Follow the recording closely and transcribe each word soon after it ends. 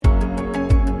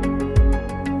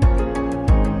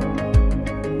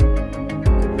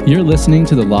You're listening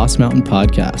to the Lost Mountain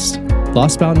Podcast.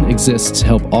 Lost Mountain exists to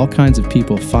help all kinds of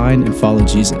people find and follow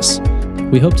Jesus.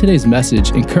 We hope today's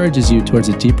message encourages you towards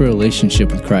a deeper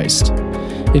relationship with Christ.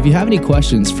 If you have any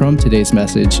questions from today's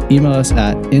message, email us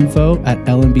at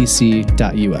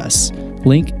info@lmbc.us.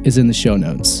 Link is in the show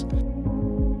notes.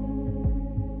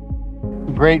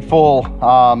 Grateful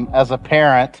as a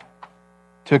parent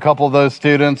to a couple of those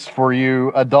students, for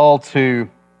you adults who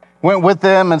went with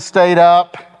them and stayed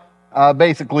up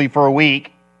basically for a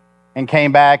week and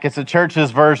came back. It's a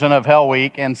church's version of Hell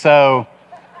Week, and so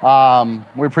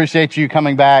we appreciate you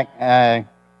coming back,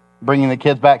 bringing the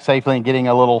kids back safely and getting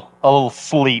a little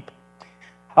sleep.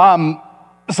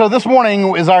 So this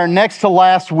morning is our next to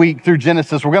last week through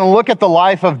Genesis. We're going to look at the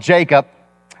life of Jacob.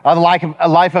 The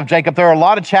life of Jacob. There are a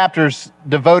lot of chapters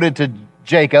devoted to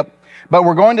Jacob, but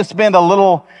we're going to spend a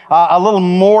little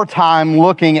more time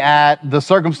looking at the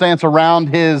circumstance around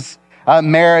his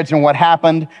marriage and what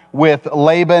happened with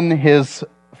Laban, his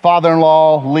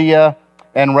father-in-law, Leah,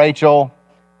 and Rachel.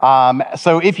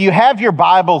 So if you have your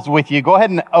Bibles with you, go ahead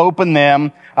and open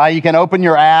them. You can open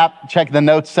your app, check the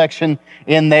notes section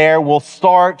in there. We'll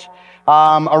start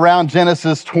around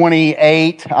Genesis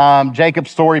 28.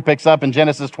 Jacob's story picks up in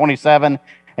Genesis 27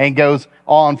 and goes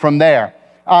on from there.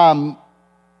 I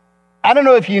don't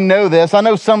know if you know this. I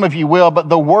know some of you will, but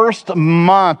the worst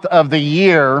month of the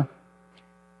year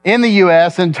in the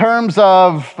U.S. in terms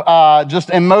of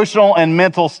just emotional and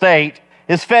mental state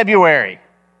is February.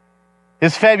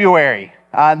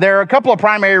 There are a couple of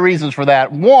primary reasons for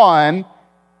that. One,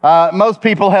 most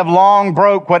people have long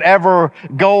broke whatever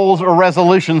goals or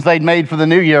resolutions they'd made for the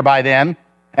new year by then,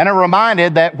 and are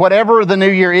reminded that whatever the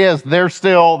new year is, they're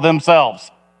still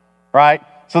themselves, right?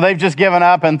 So they've just given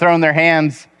up and thrown their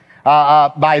hands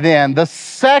by then. The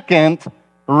second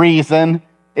reason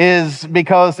is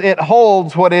because it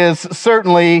holds what is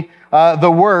certainly the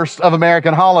worst of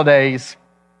American holidays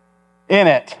in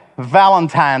it,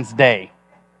 Valentine's Day.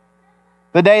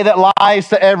 The day that lies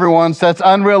to everyone, sets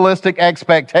unrealistic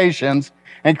expectations,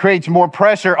 and creates more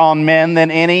pressure on men than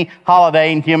any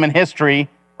holiday in human history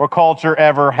or culture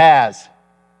ever has.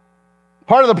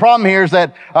 Part of the problem here is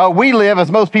that we live,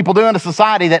 as most people do, in a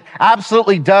society that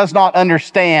absolutely does not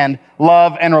understand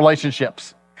love and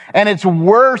relationships. And it's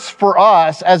worse for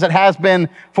us, as it has been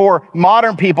for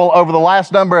modern people over the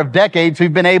last number of decades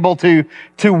who've been able to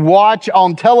watch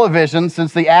on television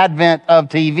since the advent of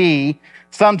TV.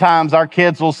 Sometimes our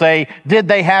kids will say, "Did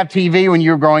they have TV when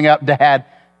you were growing up, Dad?"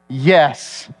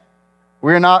 Yes.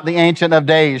 We're not the Ancient of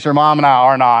Days. Your mom and I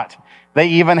are not. They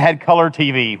even had color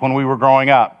TV when we were growing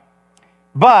up.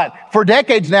 But for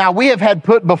decades now, we have had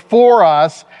put before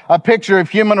us a picture of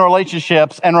human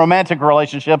relationships and romantic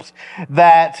relationships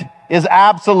that is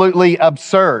absolutely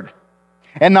absurd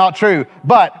and not true.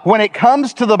 But when it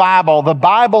comes to the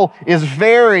Bible is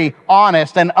very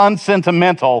honest and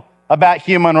unsentimental about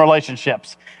human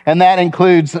relationships, and that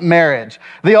includes marriage.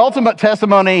 The ultimate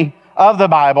testimony of the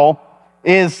Bible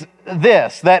is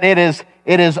this, that it is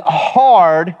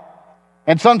hard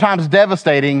and sometimes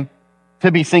devastating to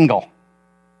be single.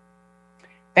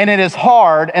 And it is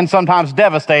hard and sometimes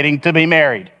devastating to be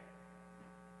married.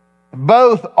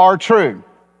 Both are true.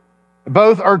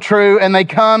 Both are true, and they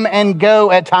come and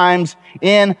go at times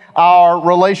in our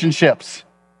relationships.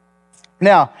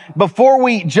 Now, before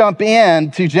we jump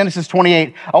into Genesis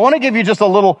 28, I want to give you just a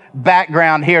little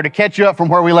background here to catch you up from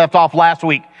where we left off last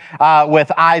week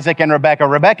with Isaac and Rebekah.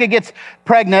 Rebekah gets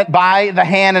pregnant by the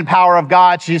hand and power of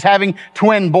God. She's having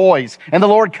twin boys, and the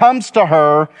Lord comes to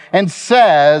her and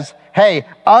says, "Hey,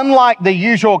 unlike the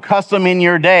usual custom in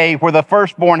your day where the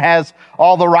firstborn has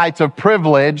all the rights of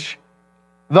privilege,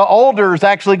 the older is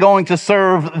actually going to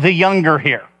serve the younger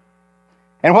here."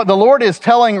 And what the Lord is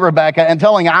telling Rebekah and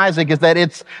telling Isaac is that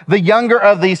it's the younger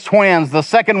of these twins, the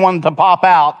second one to pop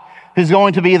out, who's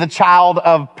going to be the child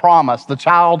of promise, the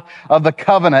child of the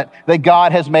covenant that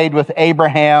God has made with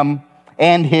Abraham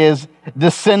and his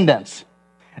descendants.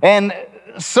 And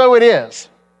so it is.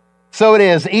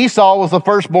 Esau was the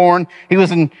firstborn. He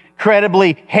was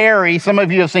incredibly hairy. Some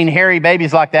of you have seen hairy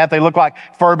babies like that. They look like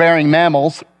fur-bearing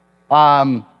mammals.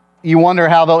 You wonder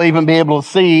how they'll even be able to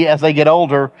see as they get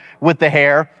older with the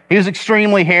hair. He was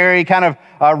extremely hairy, kind of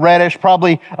reddish,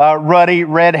 probably ruddy,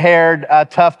 red-haired,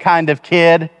 tough kind of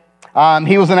kid.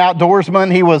 He was an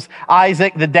outdoorsman. He was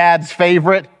Isaac, the dad's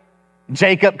favorite.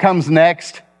 Jacob comes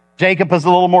next. Jacob is a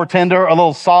little more tender, a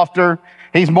little softer.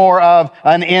 He's more of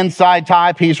an inside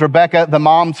type. He's Rebekah, the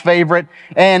mom's favorite.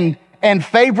 And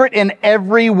favorite in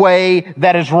every way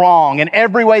that is wrong, in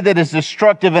every way that is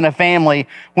destructive in a family,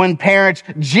 when parents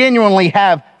genuinely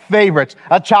have favorites,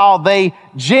 a child they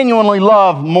genuinely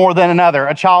love more than another,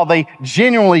 a child they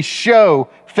genuinely show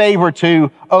favor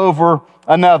to over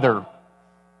another.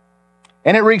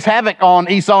 And it wreaks havoc on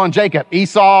Esau and Jacob.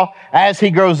 Esau, as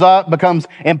he grows up, becomes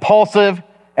impulsive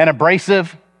and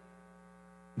abrasive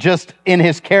just in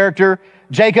his character.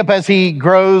 Jacob, as he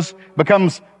grows,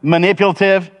 becomes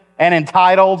manipulative and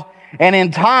entitled. And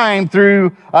in time,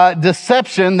 through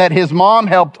deception that his mom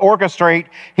helped orchestrate,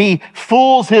 he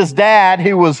fools his dad,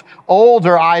 who was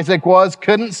older, Isaac was,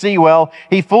 couldn't see well.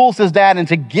 He fools his dad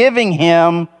into giving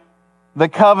him the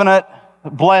covenant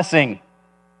blessing.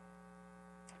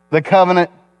 The covenant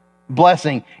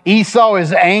blessing. Esau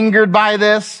is angered by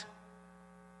this.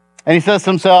 And he says to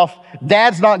himself,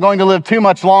 Dad's not going to live too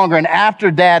much longer. And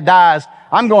after Dad dies,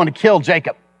 I'm going to kill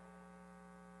Jacob.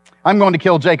 I'm going to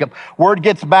kill Jacob. Word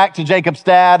gets back to Jacob's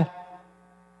dad,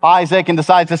 Isaac, and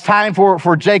decides it's time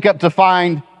for Jacob to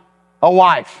find a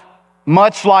wife.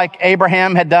 Much like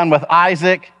Abraham had done with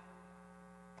Isaac,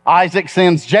 Isaac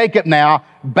sends Jacob now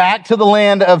back to the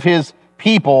land of his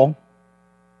people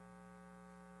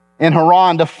in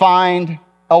Haran to find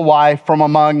a wife from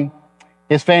among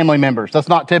his family members. That's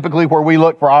not typically where we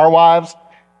look for our wives,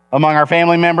 among our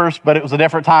family members, but it was a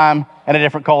different time and a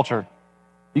different culture.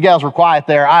 You guys were quiet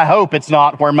there. I hope it's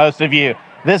not where most of you.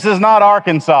 This is not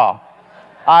Arkansas.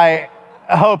 I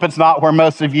hope it's not where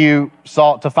most of you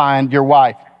sought to find your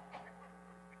wife.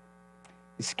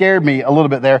 It scared me a little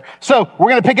bit there. So we're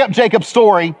going to pick up Jacob's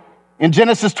story in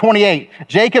Genesis 28.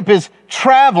 Jacob is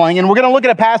traveling, and we're going to look at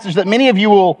a passage that many of you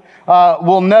will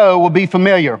know, will be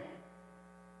familiar.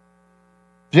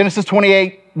 Genesis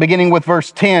 28, beginning with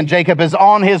verse 10. Jacob is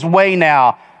on his way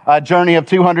now, a journey of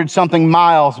 200-something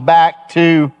miles back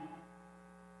to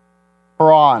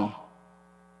Haran.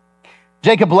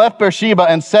 Jacob left Beersheba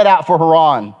and set out for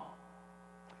Haran.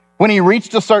 When he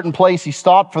reached a certain place, he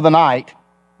stopped for the night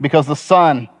because the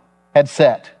sun had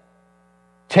set.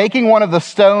 Taking one of the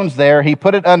stones there, he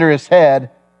put it under his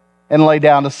head and lay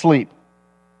down to sleep.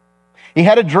 He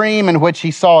had a dream in which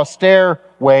he saw a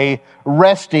stairway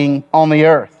resting on the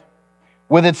earth,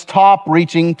 with its top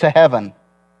reaching to heaven.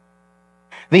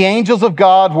 The angels of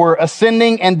God were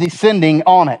ascending and descending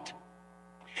on it.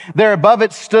 There above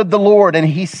it stood the Lord, and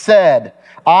he said,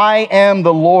 I am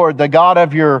the Lord, the God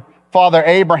of your father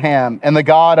Abraham and the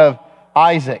God of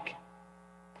Isaac.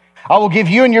 I will give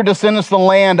you and your descendants the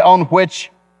land on which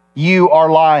you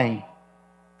are lying.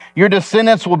 Your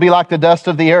descendants will be like the dust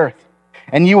of the earth,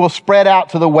 and you will spread out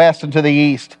to the west and to the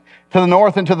east, to the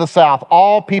north and to the south.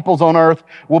 All peoples on earth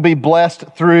will be blessed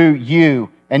through you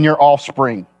and your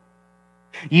offspring.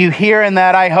 You hear in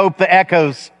that, I hope, the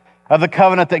echoes of the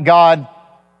covenant that God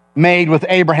made with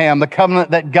Abraham, the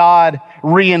covenant that God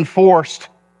reinforced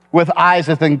with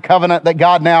Isaac, and covenant that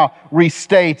God now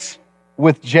restates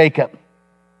with Jacob.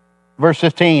 Verse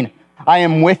 15, I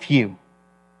am with you.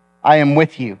 I am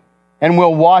with you, and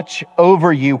will watch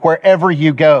over you wherever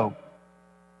you go.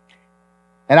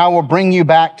 And I will bring you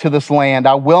back to this land.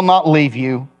 I will not leave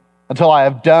you until I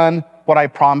have done what I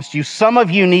promised you. Some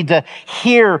of you need to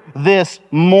hear this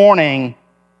morning,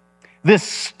 this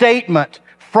statement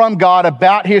from God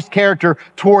about his character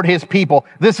toward his people.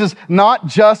 This is not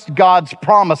just God's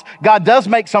promise. God does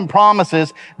make some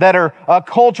promises that are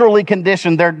culturally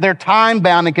conditioned. They're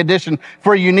time-bound and conditioned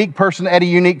for a unique person at a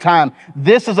unique time.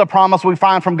 This is a promise we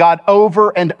find from God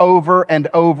over and over and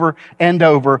over and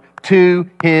over to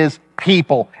his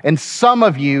people. And some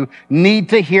of you need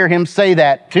to hear him say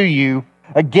that to you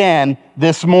again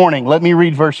this morning. Let me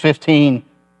read verse 15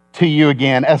 to you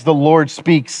again as the Lord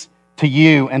speaks to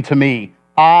you and to me.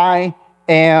 I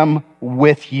am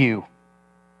with you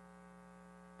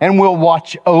and will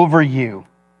watch over you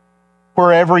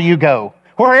wherever you go.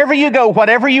 Wherever you go,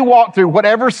 whatever you walk through,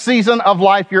 whatever season of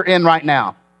life you're in right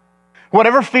now,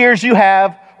 whatever fears you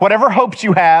have, whatever hopes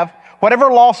you have,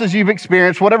 whatever losses you've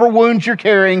experienced, whatever wounds you're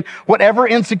carrying, whatever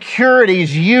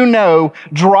insecurities you know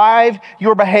drive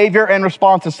your behavior and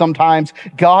responses sometimes,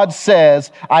 God says,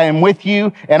 I am with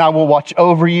you and I will watch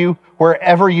over you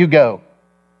wherever you go.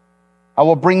 I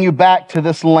will bring you back to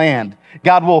this land.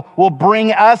 God will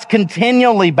bring us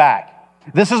continually back.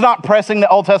 This is not pressing the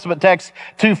Old Testament text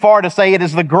too far to say it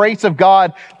is the grace of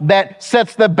God that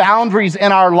sets the boundaries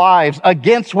in our lives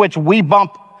against which we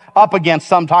bump up against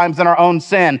sometimes in our own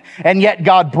sin. And yet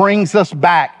God brings us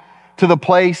back to the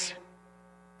place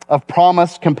of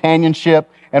promise,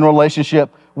 companionship, and relationship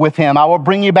with him. I will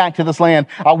bring you back to this land.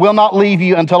 I will not leave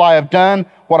you until I have done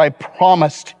what I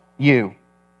promised you.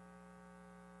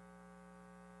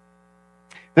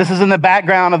 This is in the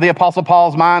background of the Apostle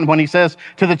Paul's mind when he says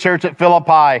to the church at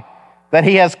Philippi that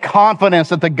he has confidence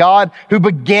that the God who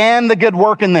began the good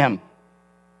work in them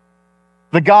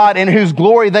The God in whose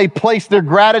glory they place their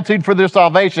gratitude for their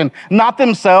salvation. Not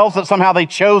themselves, that somehow they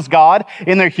chose God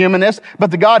in their humanness,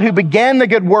 but the God who began the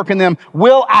good work in them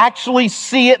will actually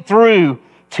see it through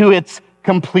to its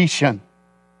completion.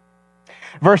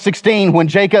 Verse 16, when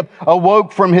Jacob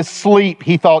awoke from his sleep,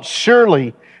 he thought,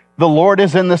 surely the Lord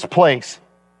is in this place,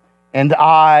 and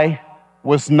I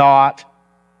was not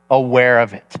aware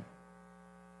of it.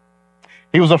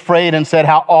 He was afraid and said,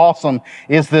 how awesome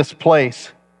is this place?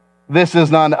 This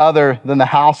is none other than the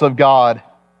house of God.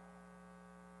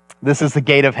 This is the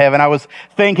gate of heaven. I was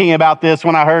thinking about this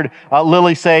when I heard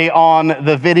Lily say on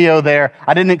the video there,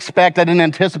 I didn't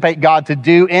anticipate God to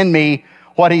do in me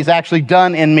what he's actually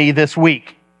done in me this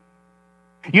week.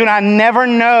 You and I never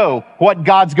know what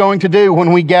God's going to do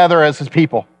when we gather as his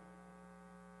people.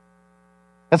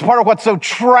 That's part of what's so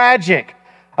tragic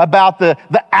about the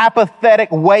apathetic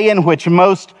way in which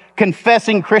most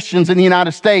confessing Christians in the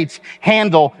United States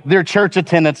handle their church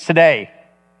attendance today.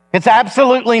 It's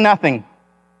absolutely nothing.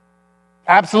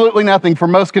 Absolutely nothing for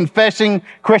most confessing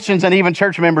Christians and even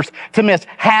church members to miss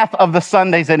half of the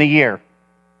Sundays in a year.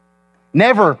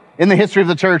 Never in the history of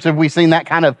the church have we seen that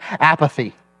kind of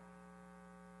apathy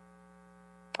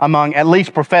among at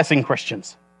least professing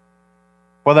Christians.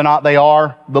 Whether or not they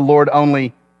are, the Lord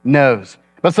only knows.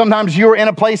 But sometimes you're in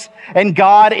a place and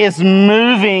God is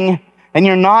moving and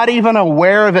you're not even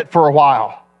aware of it for a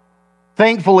while.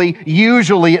 Thankfully,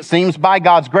 usually it seems by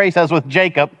God's grace, as with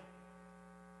Jacob,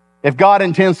 if God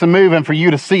intends to move and for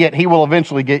you to see it, he will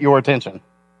eventually get your attention.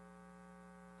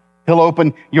 He'll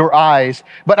open your eyes.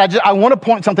 But I want to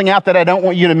point something out that I don't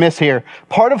want you to miss here.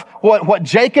 Part of what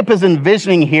Jacob is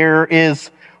envisioning here is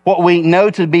what we know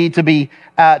to be today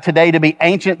to be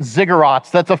ancient ziggurats.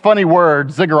 That's a funny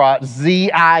word, ziggurat,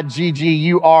 Z-I-G-G-U-R-A-T.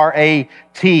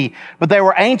 But they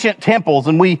were ancient temples,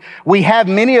 and we have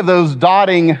many of those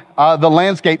dotting the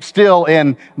landscape still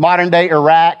in modern-day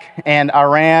Iraq and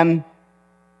Iran.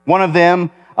 One of them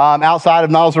outside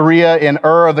of Nasiriyah in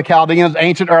Ur of the Chaldeans,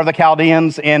 ancient Ur of the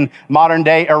Chaldeans in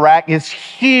modern-day Iraq, is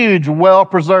huge,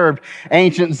 well-preserved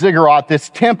ancient ziggurat, this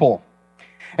temple.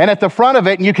 And at the front of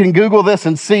it, and you can Google this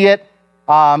and see it,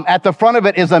 at the front of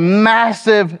it is a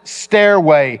massive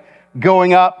stairway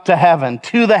going up to heaven,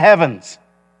 to the heavens,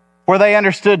 where they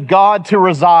understood God to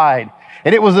reside.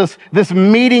 And it was this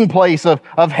meeting place of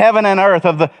heaven and earth,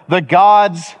 of the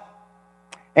gods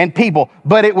and people.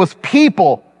 But it was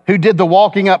people who did the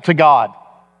walking up to God.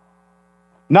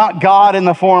 Not God in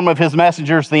the form of his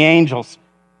messengers, the angels,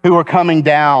 who were coming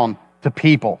down to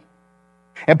people.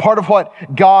 And part of what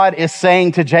God is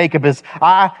saying to Jacob is,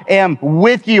 I am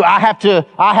with you. I have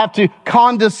to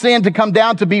condescend to come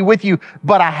down to be with you,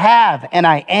 but I have and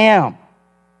I am.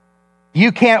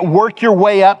 You can't work your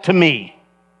way up to me.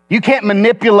 You can't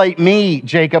manipulate me,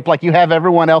 Jacob, like you have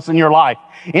everyone else in your life,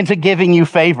 into giving you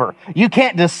favor. You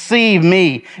can't deceive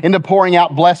me into pouring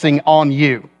out blessing on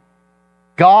you.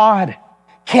 God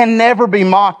can never be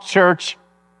mocked, church.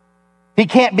 He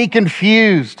can't be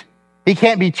confused. He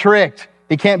can't be tricked.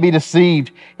 He can't be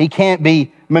deceived. He can't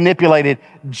be manipulated.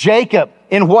 Jacob,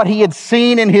 in what he had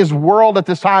seen in his world at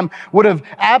this time, would have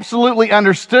absolutely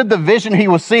understood the vision he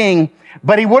was seeing,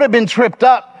 but he would have been tripped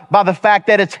up by the fact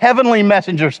that it's heavenly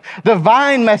messengers,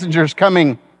 divine messengers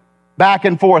coming back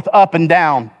and forth, up and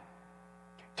down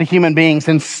to human beings,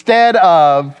 instead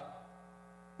of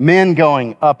men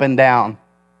going up and down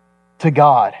to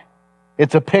God.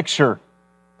 It's a picture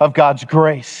of God's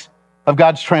grace, of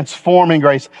God's transforming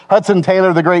grace. Hudson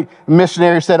Taylor, the great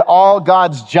missionary, said, all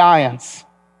God's giants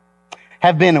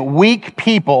have been weak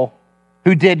people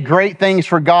who did great things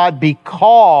for God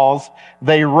because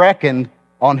they reckoned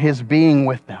on his being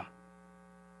with them.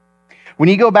 When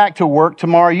you go back to work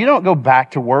tomorrow, you don't go back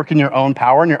to work in your own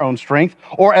power and your own strength,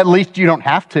 or at least you don't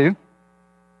have to.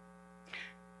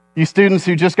 You students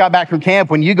who just got back from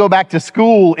camp, when you go back to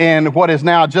school in what is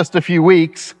now just a few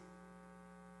weeks,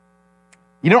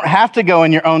 you don't have to go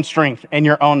in your own strength and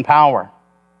your own power.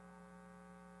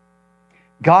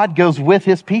 God goes with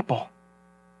his people.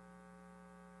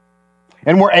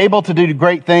 And we're able to do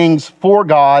great things for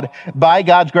God by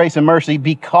God's grace and mercy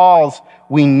because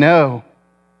we know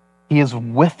he is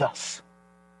with us.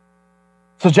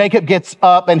 So Jacob gets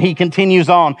up and he continues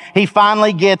on. He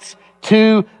finally gets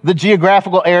to the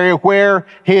geographical area where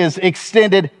his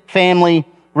extended family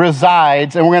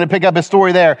resides. And we're going to pick up his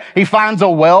story there. He finds a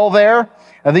well there.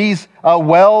 These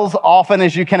wells, often,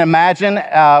 as you can imagine,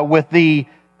 with the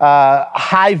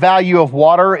high value of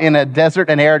water in a desert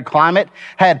and arid climate,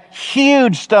 had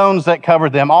huge stones that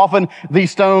covered them. Often these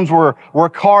stones were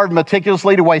carved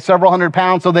meticulously to weigh several hundred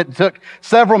pounds, so that it took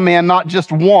several men, not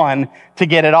just one, to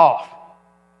get it off.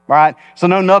 right? So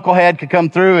no knucklehead could come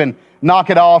through and knock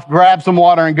it off, grab some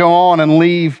water and go on and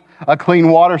leave a clean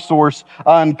water source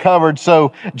uncovered.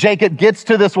 So Jacob gets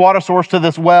to this water source, to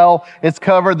this well. It's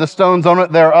covered, the stones on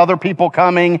it. There are other people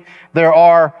coming. There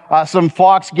are some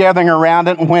flocks gathering around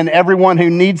it. And when everyone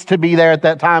who needs to be there at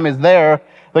that time is there,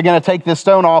 they're going to take this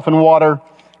stone off and water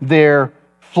their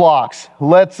flocks.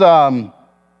 Let's pick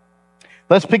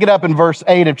it up in verse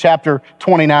 8 of chapter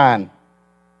 29.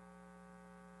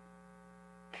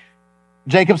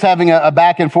 Jacob's having a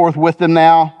back and forth with them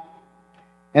now.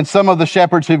 And some of the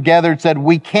shepherds who've gathered said,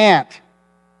 we can't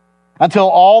until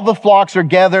all the flocks are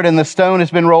gathered and the stone has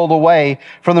been rolled away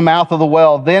from the mouth of the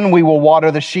well. Then we will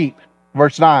water the sheep.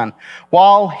 Verse 9.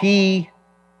 While he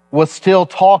was still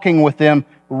talking with them,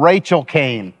 Rachel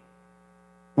came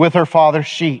with her father's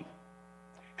sheep,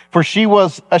 for she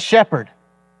was a shepherd.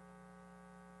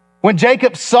 When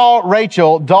Jacob saw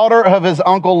Rachel, daughter of his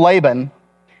uncle Laban,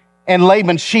 and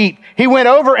Laban's sheep, he went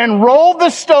over and rolled the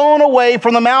stone away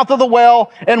from the mouth of the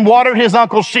well and watered his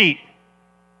uncle's sheep.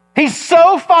 He's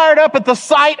so fired up at the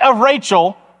sight of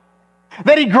Rachel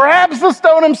that he grabs the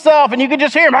stone himself, and you can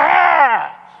just hear him.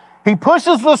 Ah! He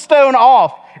pushes the stone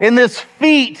off in this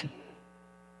feat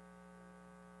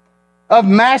of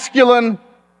masculine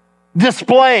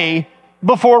display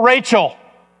before Rachel.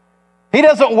 He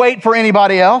doesn't wait for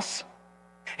anybody else.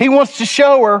 He wants to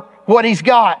show her what he's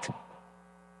got.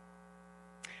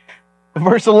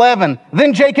 Verse 11,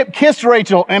 then Jacob kissed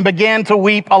Rachel and began to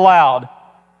weep aloud.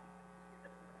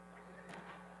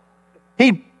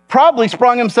 He probably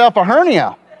sprung himself a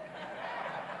hernia,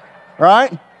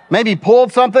 right? Maybe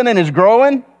pulled something in his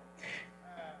groin.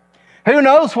 Who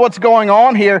knows what's going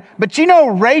on here? But you know,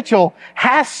 Rachel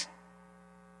has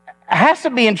to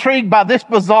be intrigued by this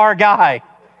bizarre guy.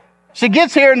 She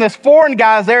gets here and this foreign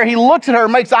guy's there. He looks at her,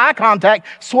 makes eye contact,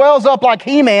 swells up like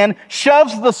He-Man,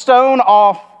 shoves the stone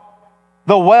off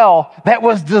the well that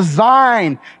was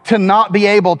designed to not be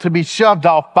able to be shoved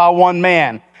off by one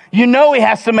man. You know he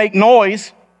has to make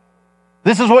noise.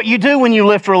 This is what you do when you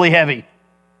lift really heavy.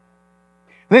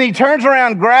 Then he turns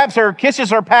around, grabs her,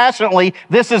 kisses her passionately.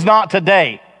 This is not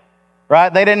today,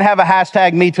 right? They didn't have a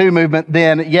hashtag Me Too movement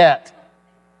then yet.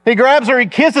 He grabs her, he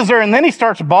kisses her, and then he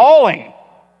starts bawling.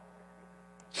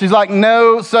 She's like,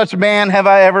 no such man have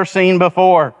I ever seen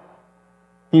before.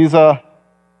 He's a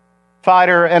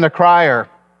fighter and a crier.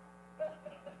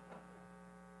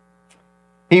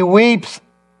 He weeps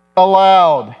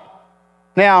aloud.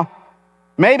 Now,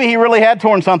 maybe he really had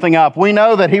torn something up. We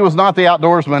know that he was not the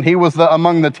outdoorsman. He was the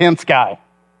among the tents guy.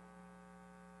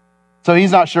 So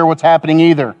he's not sure what's happening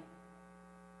either.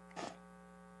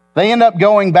 They end up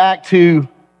going back to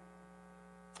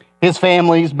his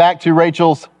family's, back to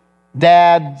Rachel's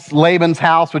dad's, Laban's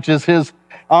house, which is his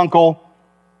uncle.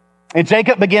 And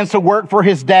Jacob begins to work for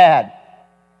his dad.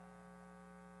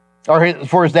 For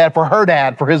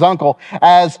his uncle,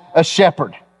 as a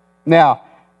shepherd. Now,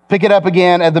 pick it up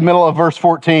again at the middle of verse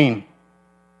 14.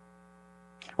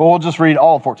 Well, we'll just read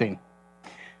all of 14.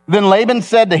 Then Laban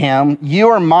said to him, you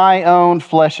are my own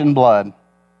flesh and blood.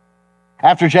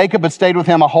 After Jacob had stayed with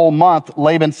him a whole month,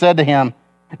 Laban said to him,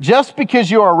 just because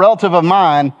you are a relative of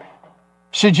mine,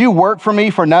 should you work for me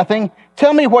for nothing?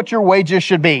 Tell me what your wages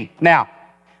should be. Now,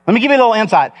 let me give you a little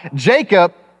insight.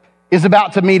 Jacob is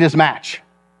about to meet his match.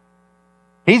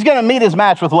 He's going to meet his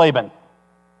match with Laban.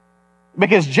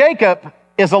 Because Jacob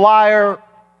is a liar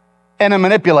and a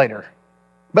manipulator.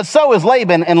 But so is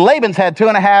Laban, and Laban's had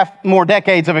 2.5 more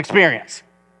decades of experience.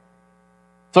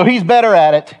 So he's better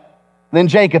at it than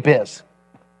Jacob is.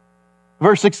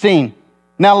 Verse 16.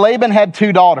 Now Laban had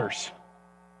 2 daughters.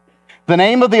 The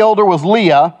name of the older was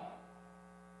Leah.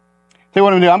 See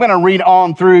what I'm going to do? I'm going to read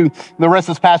on through the rest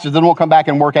of this passage, then we'll come back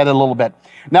and work at it a little bit.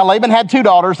 Now Laban had 2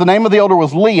 daughters. The name of the older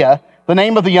was Leah. The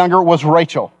name of the younger was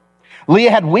Rachel.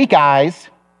 Leah had weak eyes,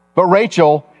 but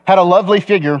Rachel had a lovely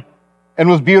figure and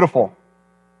was beautiful.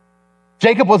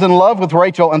 Jacob was in love with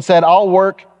Rachel and said, I'll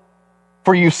work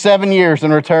for you 7 years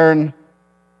in return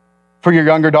for your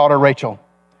younger daughter, Rachel.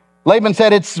 Laban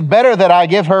said, it's better that I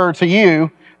give her to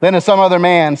you than to some other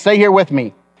man. Stay here with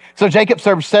me. So Jacob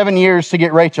served 7 years to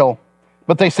get Rachel,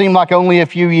 but they seemed like only a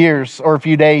few years or a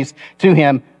few days to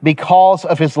him because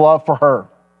of his love for her.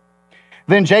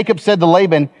 Then Jacob said to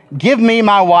Laban, give me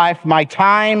my wife. My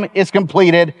time is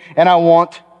completed, and I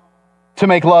want to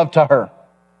make love to her.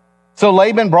 So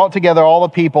Laban brought together all the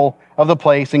people of the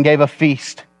place and gave a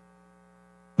feast.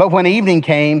 But when evening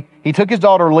came, he took his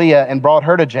daughter Leah and brought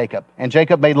her to Jacob, and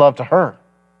Jacob made love to her.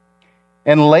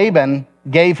 And Laban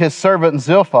gave his servant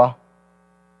Zilpah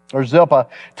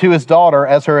to his daughter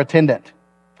as her attendant.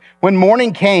 When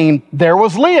morning came, there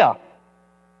was Leah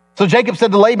So Jacob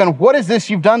said to Laban, "What is this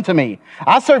you've done to me?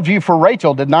 I served you for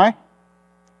Rachel, didn't I?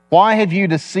 Why have you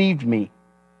deceived me?"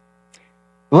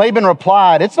 Laban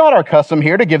replied, "It's not our custom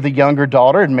here to give the younger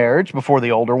daughter in marriage before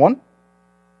the older one.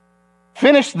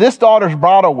 Finish this daughter's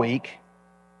bridal week,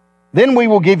 then we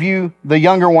will give you the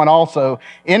younger one also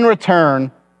in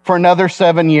return for another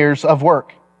 7 years of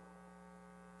work."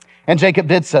 And Jacob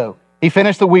did so. He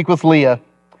finished the week with Leah,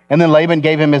 and then Laban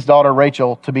gave him his daughter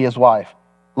Rachel to be his wife.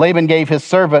 Laban gave his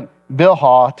servant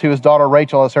Bilhah to his daughter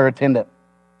Rachel as her attendant.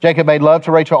 Jacob made love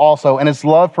to Rachel also, and his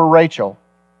love for Rachel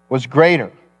was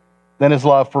greater than his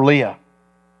love for Leah.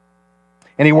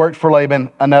 And he worked for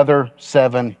Laban another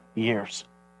 7 years.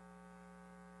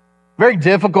 Very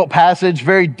difficult passage,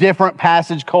 very different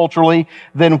passage culturally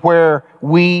than where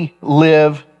we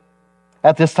live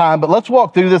at this time. But let's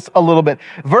walk through this a little bit.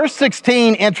 Verse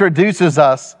 16 introduces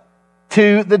us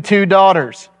to the two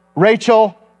daughters,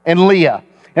 Rachel and Leah.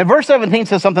 And verse 17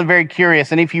 says something very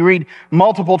curious. And if you read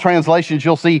multiple translations,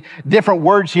 you'll see different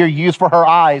words here used for her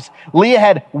eyes. Leah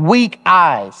had weak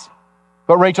eyes,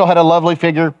 but Rachel had a lovely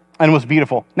figure and was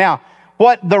beautiful. Now,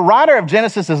 what the writer of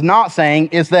Genesis is not saying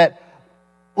is that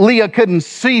Leah couldn't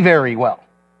see very well.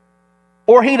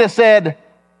 Or he'd have said,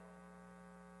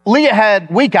 Leah had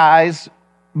weak eyes,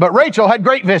 but Rachel had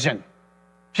great vision.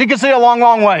 She could see a long,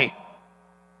 long way.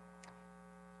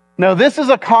 No, this is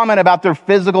a comment about their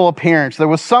physical appearance. There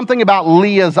was something about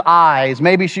Leah's eyes.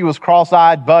 Maybe she was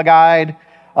cross-eyed, bug-eyed,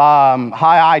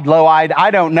 high-eyed, low-eyed. I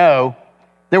don't know.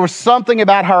 There was something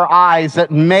about her eyes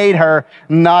that made her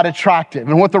not attractive.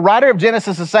 And what the writer of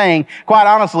Genesis is saying, quite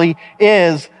honestly,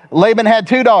 is Laban had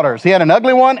two daughters. He had an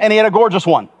ugly one and he had a gorgeous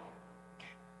one.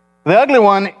 The ugly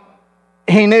one,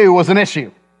 he knew was an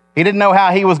issue. He didn't know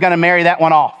how he was going to marry that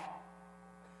one off,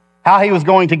 how he was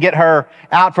going to get her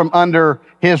out from under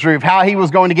his roof, how he was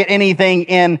going to get anything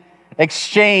in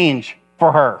exchange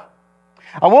for her.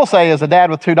 I will say, as a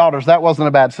dad with two daughters, that wasn't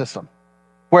a bad system,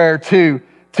 where to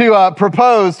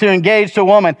propose, to engage to a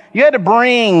woman, you had to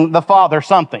bring the father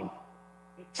something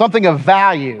of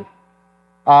value.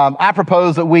 I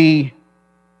propose that we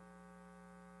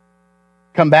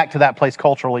come back to that place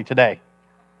culturally today.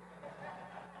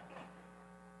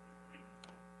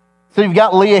 So you've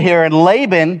got Leah here, and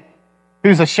Laban,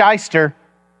 who's a shyster,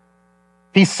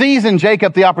 he sees in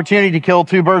Jacob the opportunity to kill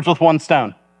two birds with one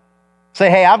stone. Say,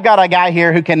 hey, I've got a guy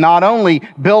here who can not only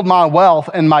build my wealth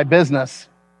and my business,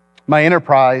 my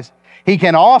enterprise, he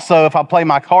can also, if I play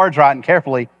my cards right and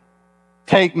carefully,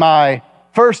 take my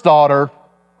first daughter,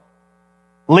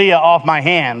 Leah, off my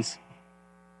hands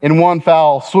in one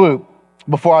foul swoop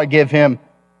before I give him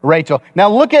Rachel. Now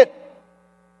look at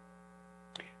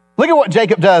what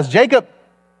Jacob does. Jacob,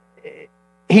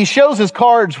 he shows his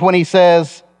cards when he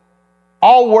says,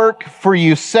 I'll work for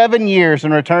you 7 years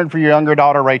in return for your younger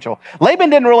daughter, Rachel. Laban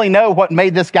didn't really know what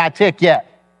made this guy tick yet.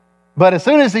 But as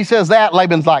soon as he says that,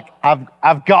 Laban's like,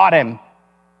 I've got him.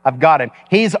 I've got him.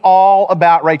 He's all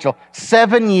about Rachel.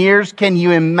 7 years, can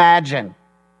you imagine?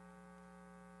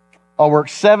 I'll work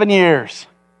 7 years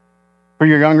for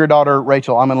your younger daughter,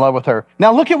 Rachel. I'm in love with her.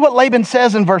 Now look at what Laban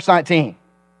says in verse 19.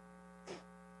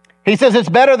 He says, it's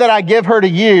better that I give her to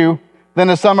you than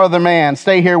to some other man.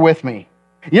 Stay here with me.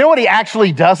 You know what he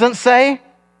actually doesn't say?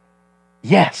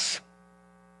 Yes.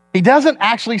 He doesn't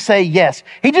actually say yes.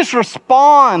 He just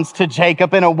responds to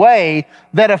Jacob in a way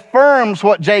that affirms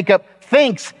what Jacob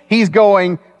thinks he's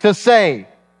going to say.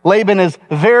 Laban is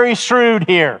very shrewd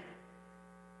here.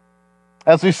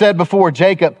 As we said before,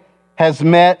 Jacob has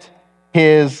met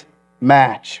his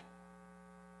match.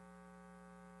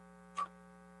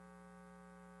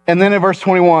 And then in verse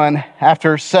 21,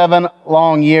 after 7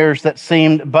 long years that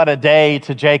seemed but a day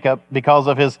to Jacob because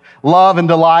of his love and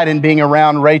delight in being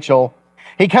around Rachel,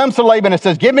 he comes to Laban and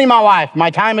says, give me my wife.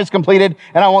 My time is completed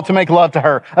and I want to make love to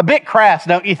her. A bit crass,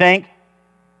 don't you think?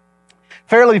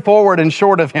 Fairly forward and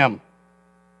short of him.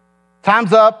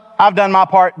 Time's up. I've done my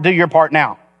part. Do your part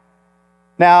now.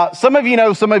 Now, some of you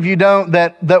know, some of you don't,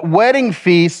 that wedding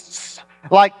feasts,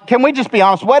 like, can we just be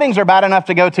honest? Weddings are bad enough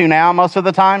to go to now most of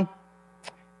the time.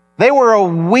 They were a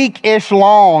week-ish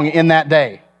long in that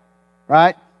day,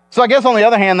 right? So I guess on the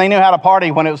other hand, they knew how to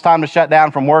party when it was time to shut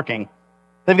down from working.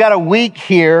 They've got a week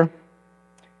here.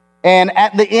 And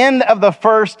at the end of the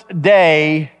first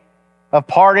day of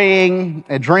partying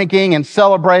and drinking and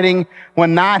celebrating,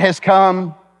 when night has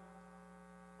come,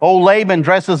 old Laban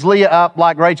dresses Leah up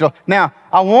like Rachel. Now,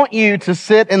 I want you to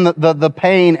sit in the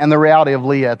pain and the reality of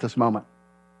Leah at this moment.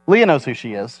 Leah knows who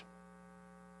she is.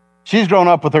 She's grown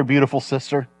up with her beautiful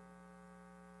sister.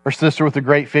 Her sister with a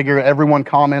great figure everyone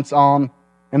comments on.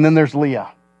 And then there's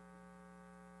Leah.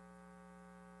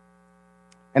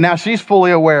 And now she's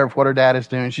fully aware of what her dad is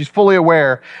doing. She's fully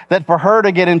aware that for her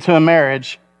to get into a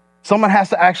marriage, someone has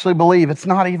to actually believe it's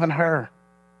not even her.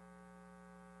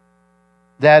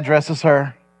 Dad dresses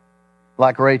her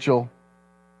like Rachel.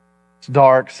 It's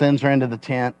dark, sends her into the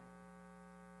tent.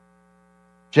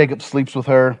 Jacob sleeps with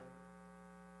her.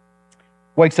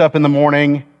 Wakes up in the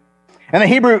morning. And the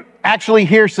Hebrew actually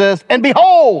here says, and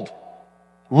behold,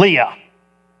 Leah.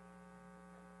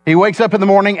 He wakes up in the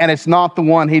morning and it's not the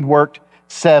one he'd worked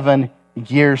 7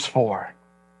 years for.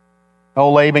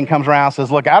 Old Laban comes around and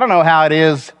says, look, I don't know how it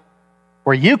is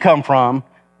where you come from,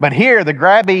 but here the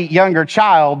grabby younger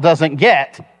child doesn't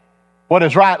get what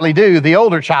is rightly due the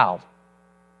older child.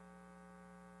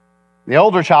 The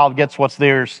older child gets what's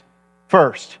theirs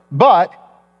first. But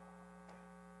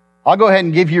I'll go ahead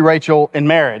and give you Rachel in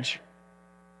marriage.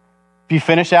 If you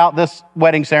finish out this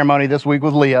wedding ceremony this week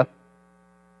with Leah,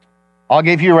 I'll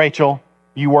give you Rachel.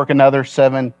 You work another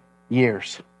 7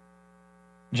 years.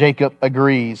 Jacob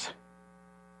agrees.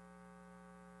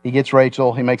 He gets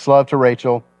Rachel. He makes love to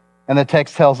Rachel. And the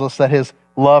text tells us that his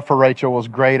love for Rachel was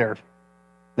greater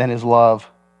than his love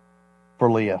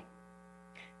for Leah.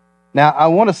 Now, I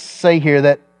want to say here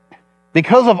that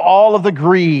because of all of the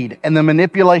greed and the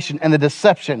manipulation and the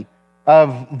deception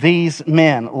of these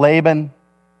men, Laban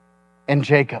and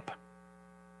Jacob,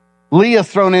 Leah's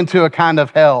thrown into a kind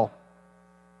of hell.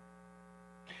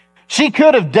 She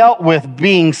could have dealt with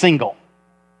being single.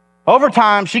 Over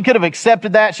time, she could have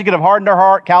accepted that. She could have hardened her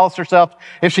heart, calloused herself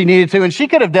if she needed to, and she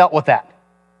could have dealt with that.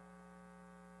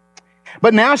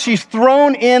 But now she's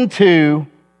thrown into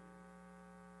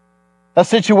a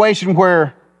situation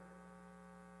where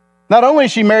not only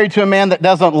is she married to a man that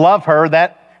doesn't love her,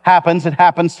 it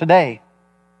happens today.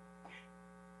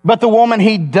 But the woman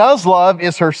he does love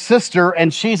is her sister,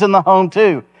 and she's in the home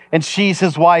too, and she's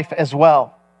his wife as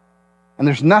well. And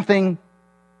there's nothing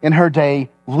in her day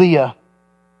Leah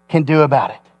can do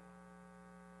about it.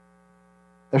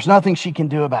 There's nothing she can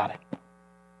do about it.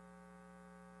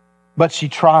 But she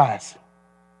tries.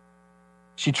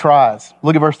 She tries.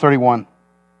 Look at verse 31.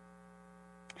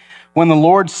 When the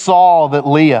Lord saw that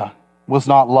Leah was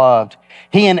not loved,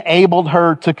 he enabled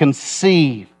her to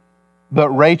conceive, but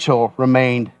Rachel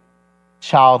remained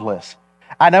childless.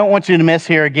 I don't want you to miss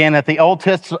here again that the Old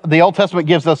Testament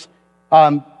gives us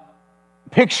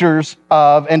pictures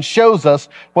of and shows us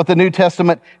what the New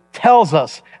Testament tells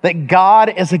us, that God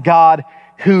is a God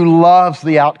who loves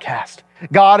the outcast.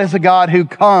 God is a God who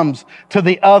comes to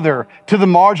the other, to the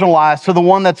marginalized, to the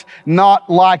one that's not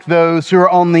like those who are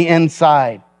on the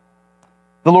inside.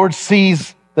 The Lord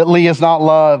sees that Leah is not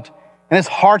loved, and his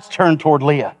heart's turned toward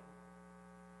Leah.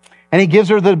 And he gives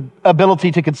her the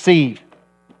ability to conceive.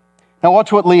 Now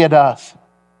watch what Leah does.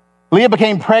 Leah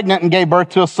became pregnant and gave birth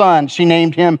to a son. She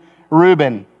named him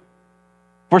Reuben.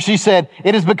 For she said,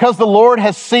 it is because the Lord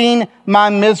has seen my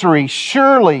misery.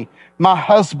 Surely my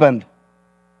husband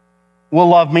will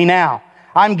love me now.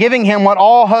 I'm giving him what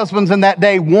all husbands in that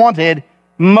day wanted,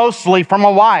 mostly from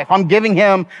a wife. I'm giving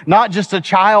him not just a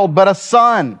child, but a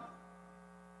son.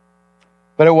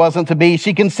 But it wasn't to be.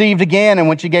 She conceived again, and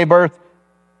when she gave birth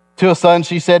to a son,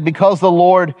 she said, because the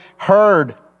Lord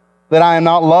heard that I am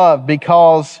not loved,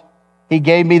 because he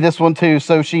gave me this one too.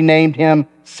 So she named him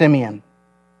Simeon.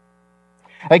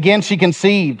 Again, she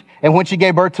conceived, and when she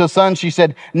gave birth to a son, she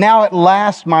said, now at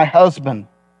last my husband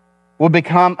will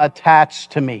become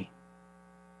attached to me,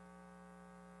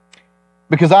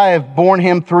 because I have borne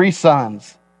him 3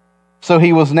 sons. So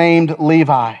he was named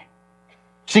Levi.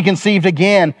 She conceived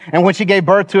again, and when she gave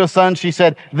birth to a son, she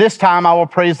said, this time I will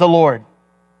praise the Lord.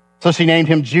 So she named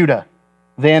him Judah.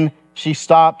 Then she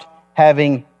stopped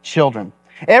having children.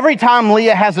 Every time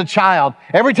Leah has a child,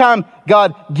 every time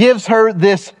God gives her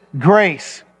this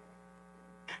grace,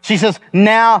 she says,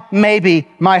 now maybe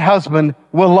my husband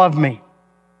will love me.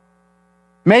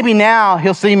 Maybe now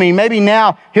he'll see me. Maybe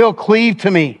now he'll cleave to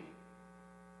me.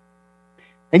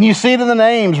 And you see it in the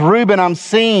names. Reuben, I'm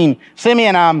seen.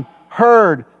 Simeon, I'm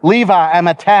heard. Levi, I'm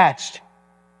attached.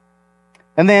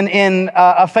 And then in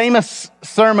a famous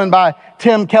sermon by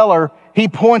Tim Keller, he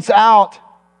points out,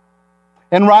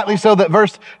 and rightly so, that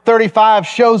verse 35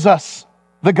 shows us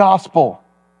the gospel.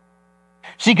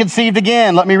 She conceived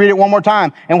again. Let me read it one more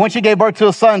time. And when she gave birth to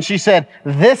a son, she said,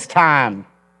 this time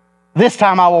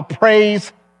I will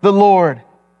praise the Lord.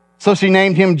 So she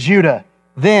named him Judah.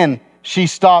 Then she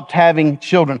stopped having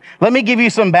children. Let me give you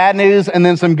some bad news and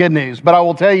then some good news. But I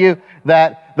will tell you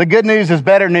that the good news is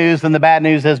better news than the bad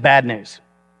news is bad news.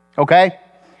 Okay?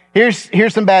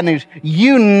 Here's some bad news.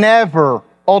 You never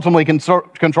ultimately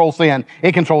control sin.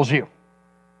 It controls you.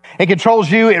 It controls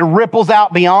you. It ripples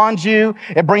out beyond you.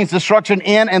 It brings destruction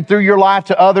in and through your life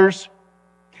to others.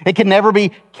 It can never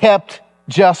be kept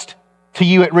just to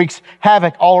you. It wreaks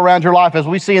havoc all around your life, as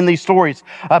we see in these stories.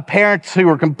 Parents who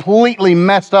are completely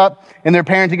messed up in their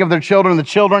parenting of their children. The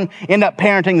children end up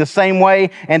parenting the same way,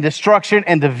 and destruction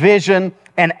and division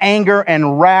and anger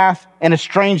and wrath and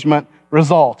estrangement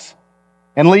results.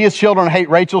 And Leah's children hate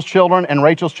Rachel's children, and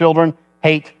Rachel's children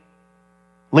hate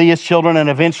Leah's children, and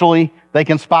eventually they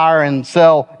conspire and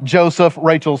sell Joseph,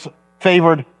 Rachel's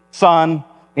favored son,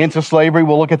 into slavery.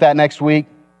 We'll look at that next week.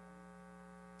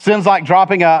 Sin's like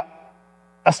dropping a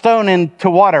stone into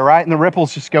water, right? And the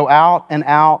ripples just go out and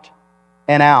out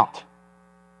and out.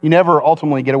 You never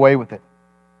ultimately get away with it.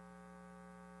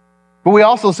 But we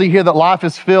also see here that life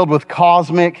is filled with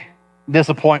cosmic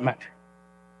disappointment.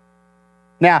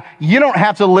 Now, you don't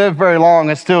have to live very long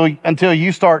until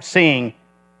you start seeing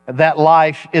that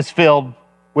life is filled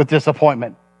with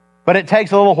disappointment. But it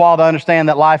takes a little while to understand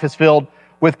that life is filled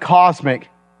with cosmic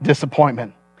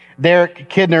disappointment. Derek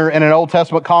Kidner, in an Old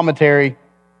Testament commentary,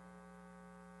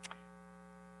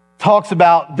 talks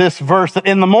about this verse that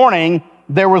in the morning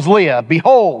there was Leah.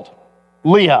 Behold,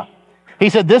 Leah. He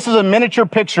said, this is a miniature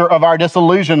picture of our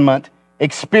disillusionment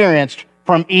experienced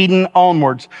from Eden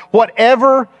onwards.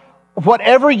 Whatever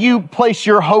you place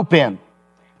your hope in,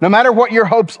 no matter what your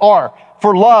hopes are,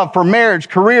 for love, for marriage,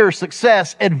 career,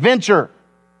 success, adventure,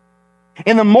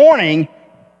 in the morning,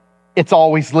 it's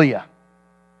always Leah.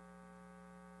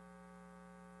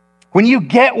 When you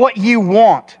get what you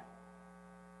want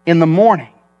in the morning,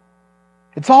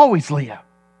 it's always Leah.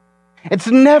 It's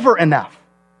never enough.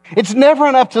 It's never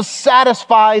enough to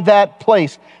satisfy that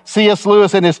place. C.S.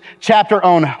 Lewis, in his chapter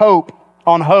on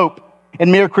hope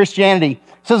in Mere Christianity,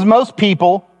 says most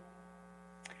people,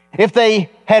 if they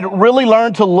had really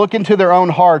learned to look into their own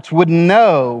hearts, would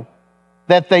know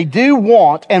that they do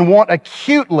want, and want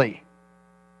acutely,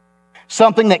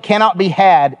 something that cannot be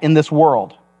had in this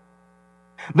world.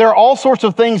 There are all sorts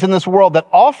of things in this world that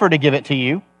offer to give it to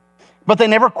you, but they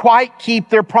never quite keep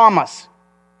their promise.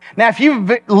 Now, if you've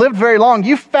lived very long,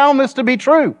 you've found this to be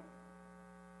true.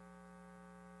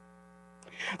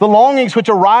 The longings which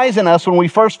arise in us when we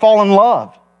first fall in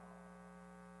love,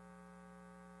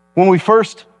 when we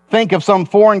first think of some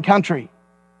foreign country,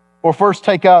 or first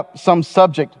take up some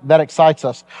subject that excites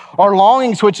us, are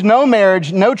longings which no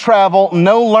marriage, no travel,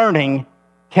 no learning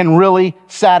can really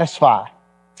satisfy.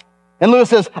 And Lewis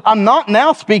says, I'm not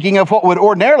now speaking of what would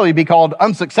ordinarily be called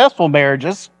unsuccessful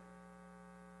marriages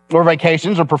or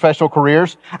vacations or professional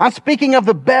careers. I'm speaking of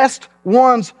the best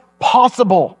ones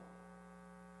possible.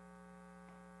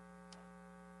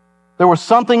 There was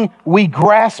something we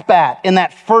grasp at in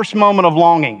that first moment of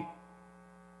longing,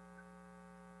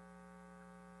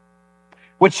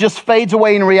 which just fades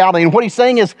away in reality. And what he's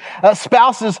saying is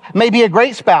spouses may be a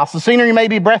great spouse. The scenery may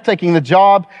be breathtaking. The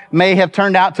job may have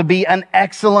turned out to be an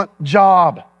excellent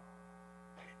job.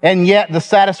 And yet the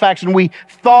satisfaction we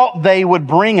thought they would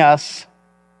bring us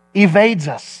evades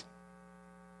us.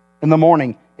 In the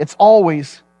morning, it's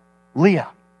always Leah.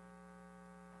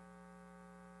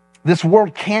 This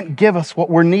world can't give us what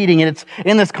we're needing. And it's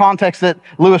in this context that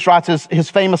Lewis writes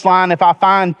his famous line, if I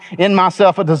find in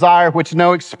myself a desire which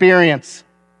no experience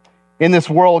in this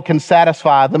world can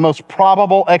satisfy, the most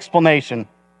probable explanation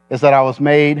is that I was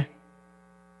made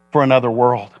for another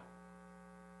world.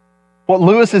 What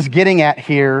Lewis is getting at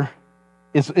here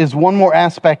is one more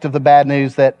aspect of the bad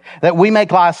news, that we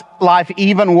make life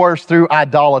even worse through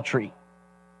idolatry.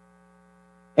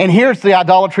 And here's the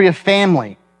idolatry of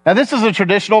family. Now, this is a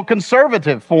traditional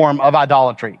conservative form of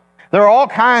idolatry. There are all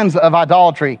kinds of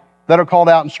idolatry that are called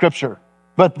out in Scripture,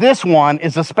 but this one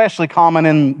is especially common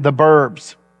in the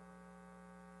burbs.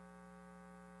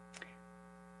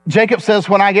 Jacob says,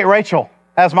 when I get Rachel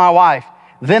as my wife,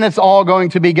 then it's all going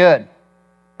to be good.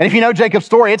 And if you know Jacob's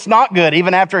story, it's not good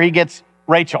even after he gets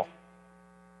Rachel.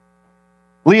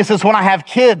 Leah says, when I have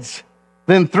kids,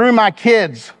 then through my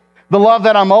kids, the love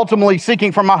that I'm ultimately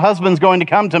seeking from my husband's going to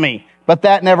come to me. But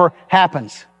that never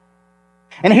happens.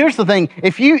 And here's the thing,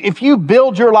 if you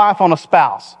build your life on a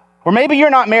spouse, or maybe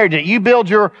you're not married yet, you build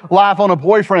your life on a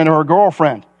boyfriend or a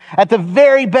girlfriend, at the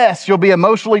very best, you'll be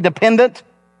emotionally dependent.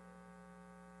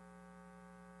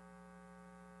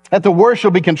 At the worst,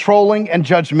 you'll be controlling and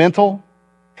judgmental.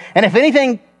 And if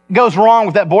anything goes wrong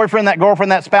with that boyfriend, that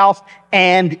girlfriend, that spouse,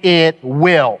 and it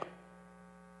will.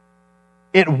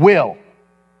 It will.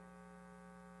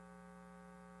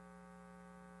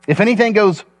 If anything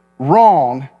goes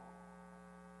wrong,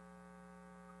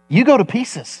 you go to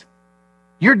pieces.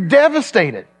 You're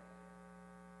devastated.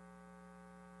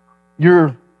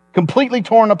 You're completely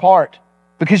torn apart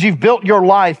because you've built your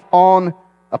life on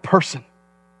a person.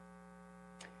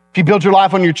 If you build your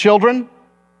life on your children,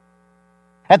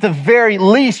 At the very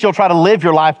least, you'll try to live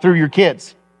your life through your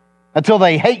kids until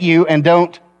they hate you and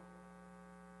don't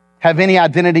have any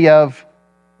identity of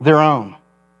their own.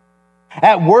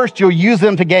 At worst, you'll use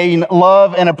them to gain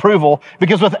love and approval,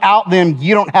 because without them,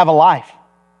 you don't have a life.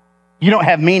 You don't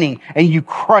have meaning, and you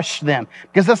crush them,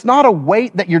 because that's not a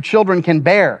weight that your children can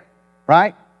bear,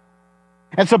 right?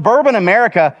 In suburban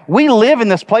America, we live in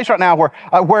this place right now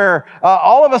where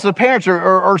all of us as parents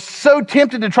are so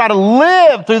tempted to try to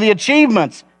live through the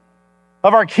achievements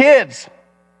of our kids.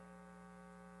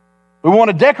 We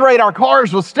want to decorate our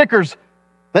cars with stickers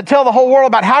that tell the whole world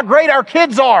about how great our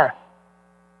kids are.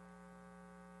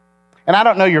 And I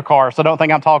don't know your car, so don't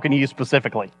think I'm talking to you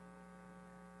specifically.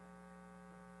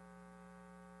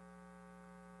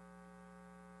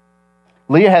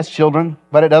 Leah has children,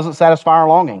 but it doesn't satisfy her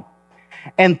longing.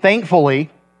 And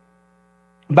thankfully,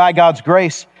 by God's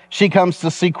grace, she comes to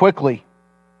see quickly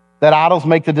that idols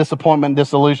make the disappointment and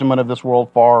disillusionment of this world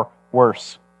far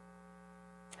worse.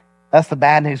 That's the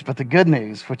bad news, but the good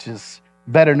news, which is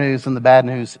better news than the bad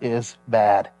news is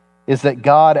bad, is that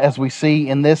God, as we see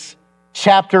in this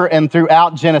chapter and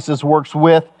throughout Genesis, works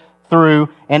with, through,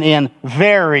 and in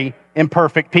very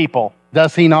imperfect people.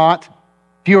 Does he not?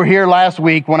 If you were here last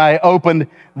week when I opened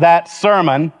that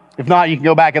sermon, if not, you can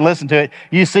go back and listen to it.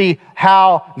 You see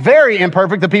how very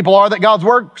imperfect the people are that God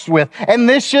works with. And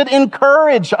this should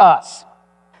encourage us.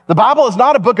 The Bible is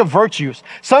not a book of virtues.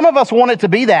 Some of us want it to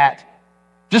be that.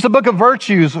 Just a book of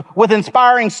virtues with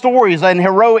inspiring stories and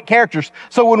heroic characters.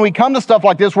 So when we come to stuff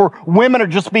like this, where women are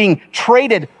just being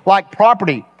traded like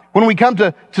property, when we come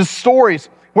to stories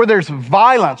where there's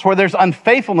violence, where there's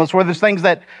unfaithfulness, where there's things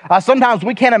that sometimes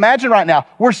we can't imagine right now,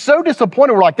 we're so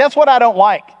disappointed. We're like, that's what I don't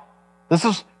like. This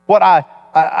is what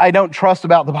I don't trust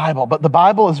about the Bible. But the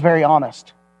Bible is very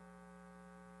honest.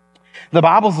 The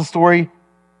Bible is the story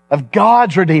of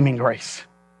God's redeeming grace,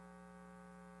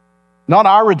 not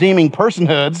our redeeming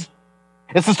personhoods.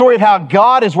 It's the story of how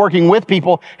God is working with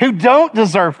people who don't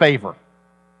deserve favor,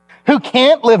 who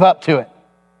can't live up to it,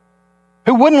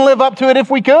 who wouldn't live up to it if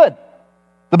we could.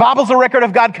 The Bible's a record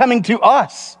of God coming to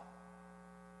us,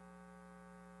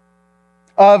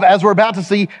 of, as we're about to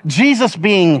see, Jesus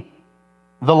being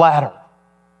the latter.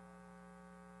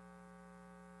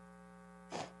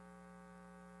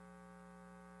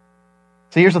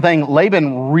 See, here's the thing.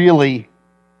 Laban really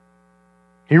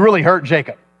hurt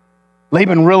Jacob.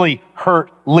 Laban really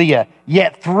hurt Leah.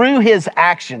 Yet through his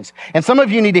actions, and some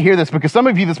of you need to hear this because some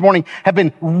of you this morning have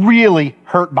been really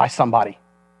hurt by somebody.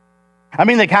 I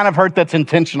mean, the kind of hurt that's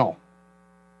intentional.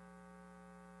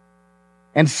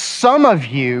 And some of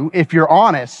you, if you're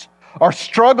honest, are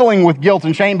struggling with guilt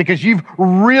and shame because you've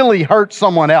really hurt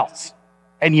someone else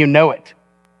and you know it.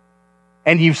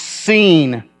 And you've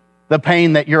seen the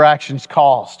pain that your actions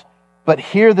caused. But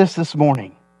hear this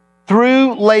morning.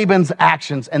 Through Laban's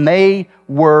actions, and they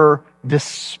were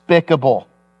despicable,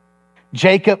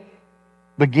 Jacob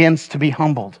begins to be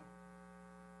humbled.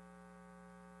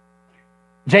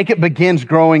 Jacob begins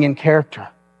growing in character.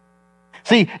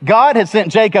 See, God had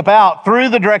sent Jacob out through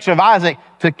the direction of Isaac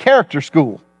to character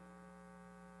school.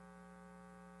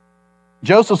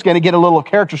 Joseph's going to get a little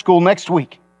character school next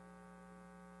week.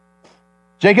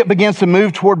 Jacob begins to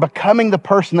move toward becoming the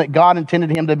person that God intended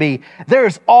him to be. There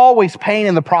is always pain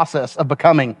in the process of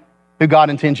becoming who God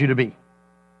intends you to be.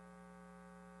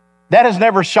 That has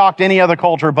never shocked any other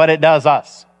culture, but it does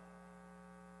us.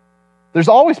 There's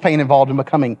always pain involved in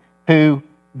becoming who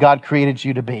God created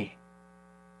you to be.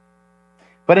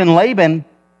 But in Laban,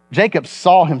 Jacob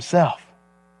saw himself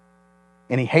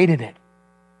and he hated it.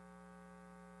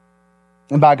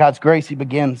 And by God's grace, he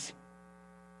begins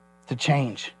to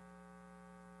change.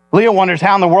 Leah wonders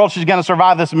how in the world she's going to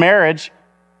survive this marriage.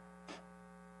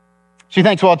 She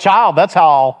thinks, well, a child, that's how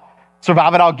I'll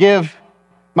survive it. I'll give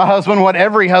my husband what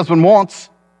every husband wants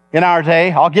in our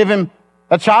day. I'll give him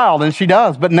a child, and she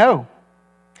does, but no.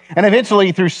 And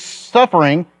eventually, through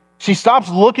suffering, she stops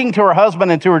looking to her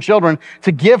husband and to her children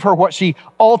to give her what she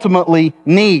ultimately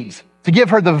needs, to give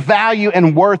her the value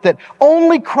and worth that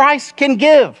only Christ can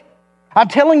give. I'm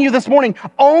telling you this morning,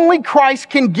 only Christ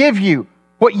can give you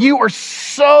what you are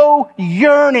so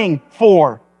yearning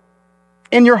for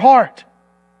in your heart.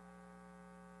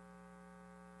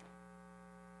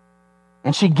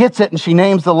 And she gets it, and she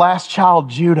names the last child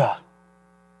Judah.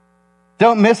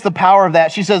 Don't miss the power of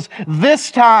that. She says, this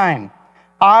time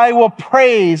I will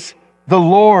praise the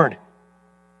Lord.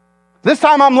 This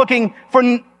time I'm looking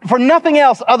for nothing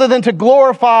else other than to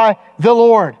glorify the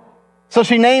Lord. So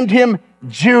she named him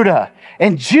Judah.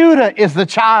 And Judah is the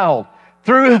child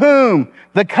through whom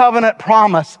the covenant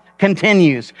promise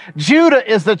continues.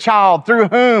 Judah is the child through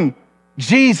whom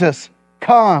Jesus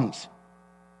comes.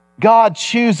 God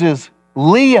chooses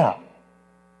Leah,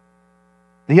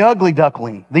 the ugly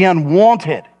duckling, the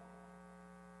unwanted,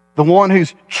 the one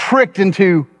who's tricked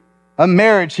into a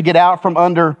marriage to get out from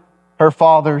under her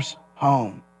father's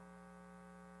home.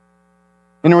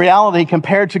 In reality,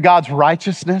 compared to God's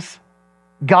righteousness,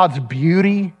 God's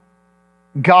beauty,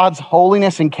 God's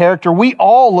holiness and character, we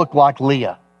all look like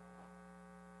Leah.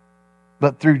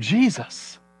 But through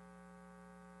Jesus,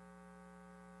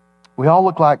 we all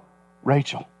look like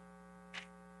Rachel.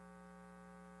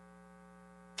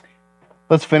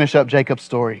 Let's finish up Jacob's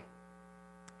story.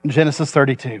 Genesis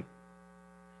 32.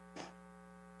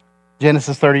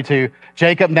 Genesis 32.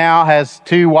 Jacob now has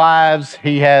 2 wives.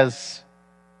 He has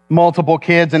multiple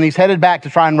kids, and he's headed back to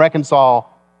try and reconcile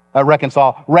is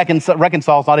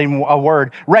not even a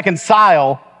word.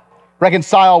 Reconcile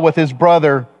with his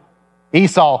brother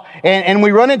Esau. And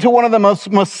we run into one of the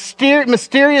most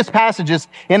mysterious passages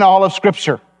in all of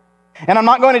Scripture. And I'm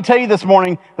not going to tell you this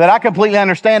morning that I completely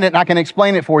understand it and I can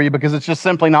explain it for you, because it's just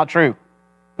simply not true.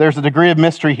 There's a degree of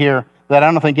mystery here that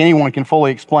I don't think anyone can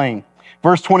fully explain.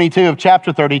 Verse 22 of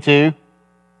chapter 32,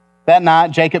 that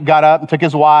night Jacob got up and took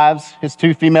his wives, his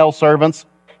 2 female servants,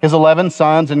 his 11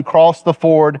 sons, and crossed the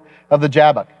ford of the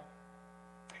Jabbok.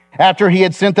 After he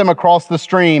had sent them across the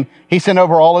stream, he sent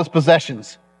over all his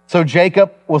possessions. So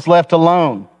Jacob was left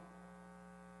alone,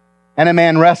 and a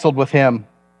man wrestled with him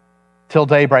till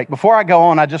daybreak. Before I go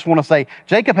on, I just want to say,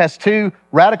 Jacob has 2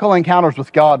 radical encounters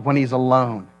with God when he's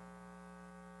alone.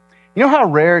 You know how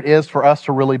rare it is for us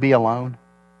to really be alone?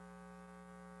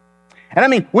 And I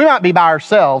mean, we might be by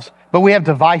ourselves, but we have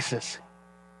devices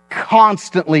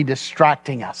constantly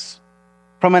distracting us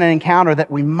from an encounter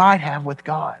that we might have with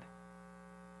God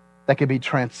that could be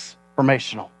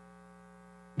transformational.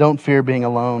 Don't fear being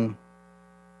alone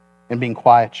and being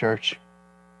quiet, church.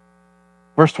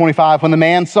 Verse 25, when the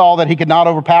man saw that he could not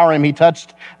overpower him, he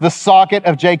touched the socket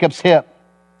of Jacob's hip,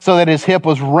 so that his hip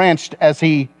was wrenched as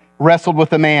he wrestled with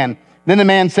the man. Then the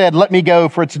man said, "Let me go,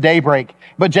 for it's daybreak."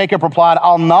 But Jacob replied,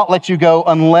 "I'll not let you go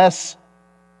unless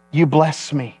you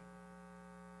bless me."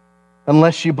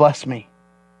 Unless you bless me.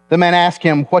 The man asked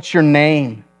him, "What's your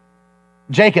name?"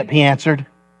 "Jacob," he answered.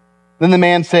 Then the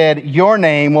man said, "Your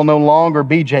name will no longer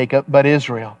be Jacob, but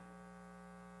Israel,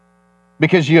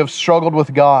 because you have struggled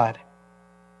with God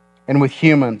and with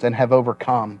humans and have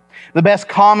overcome." The best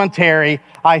commentary,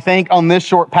 I think, on this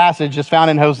short passage is found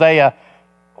in Hosea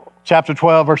chapter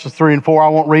 12, verses 3 and 4. I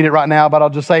won't read it right now, but I'll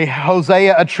just say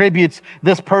Hosea attributes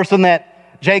this person that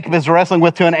Jacob is wrestling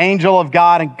with to an angel of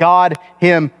God and God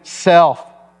himself,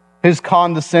 who's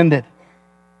condescended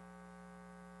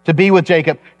to be with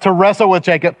Jacob, to wrestle with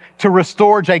Jacob, to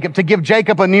restore Jacob, to give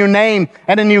Jacob a new name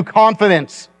and a new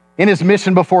confidence in his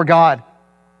mission before God.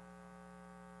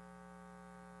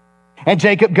 And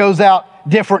Jacob goes out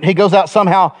different. He goes out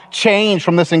somehow changed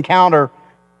from this encounter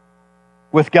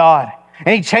with God.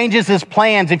 And he changes his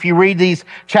plans. If you read these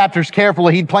chapters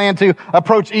carefully, he'd planned to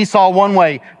approach Esau one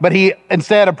way, but he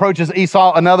instead approaches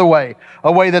Esau another way,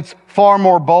 a way that's far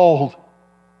more bold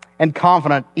and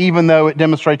confident, even though it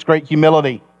demonstrates great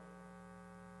humility.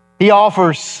 He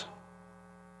offers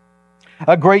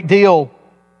a great deal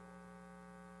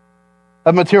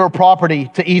of material property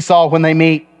to Esau when they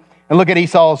meet. And look at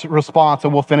Esau's response,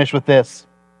 and we'll finish with this.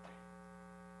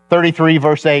 33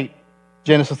 verse 8,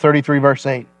 Genesis 33 verse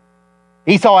 8.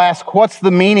 Esau asked, "What's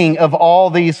the meaning of all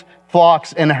these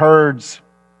flocks and herds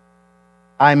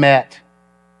I met?"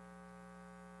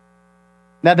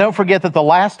 Now don't forget that the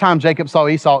last time Jacob saw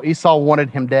Esau, Esau wanted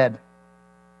him dead.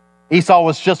 Esau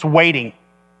was just waiting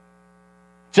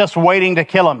to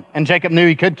kill him, and Jacob knew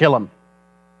he could kill him.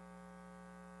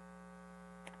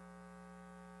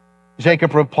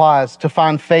 Jacob replies, "To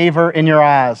find favor in your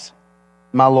eyes,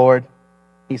 my Lord,"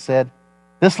 he said.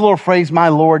 This little phrase, "my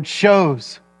Lord,"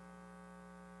 shows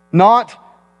not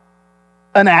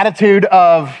an attitude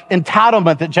of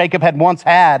entitlement that Jacob had once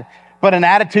had, but an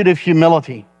attitude of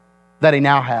humility that he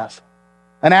now has.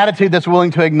 An attitude that's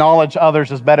willing to acknowledge others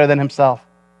as better than himself,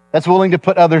 that's willing to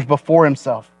put others before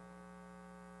himself.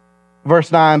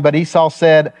 Verse 9, but Esau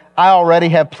said, "I already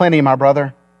have plenty, my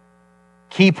brother.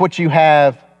 Keep what you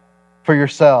have for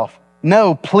yourself."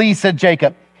 "No, please," said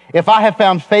Jacob. "If I have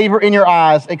found favor in your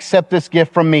eyes, accept this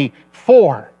gift from me."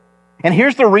 And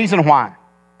here's the reason why.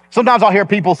 Sometimes I'll hear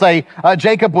people say,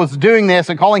 Jacob was doing this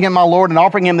and calling him my Lord and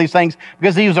offering him these things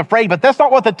because he was afraid, but that's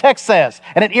not what the text says.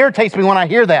 And it irritates me when I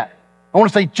hear that. I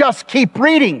want to say, just keep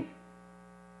reading.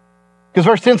 Because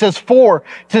verse 10 says, "For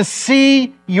to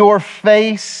see your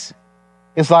face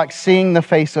is like seeing the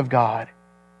face of God.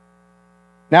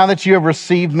 Now that you have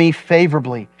received me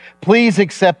favorably, please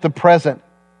accept the present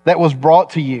that was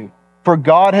brought to you For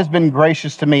God has been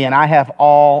gracious to me, and I have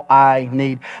all I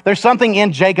need. There's something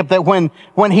in Jacob that when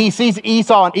he sees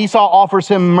Esau, and Esau offers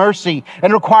him mercy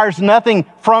and requires nothing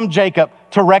from Jacob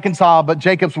to reconcile, but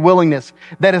Jacob's willingness,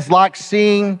 that is like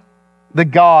seeing the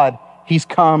God he's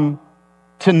come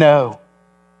to know.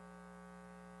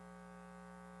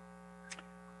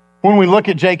 When we look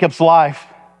at Jacob's life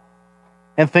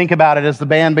and think about it as the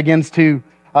band begins to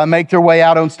make their way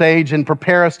out on stage and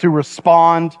prepare us to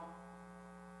respond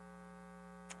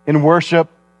in worship,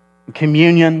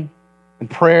 communion, and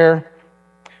prayer.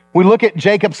 We look at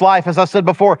Jacob's life, as I said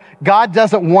before, God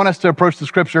doesn't want us to approach the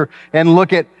scripture and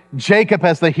look at Jacob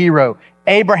as the hero,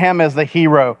 Abraham as the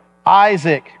hero,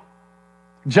 Isaac,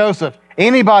 Joseph,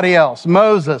 anybody else,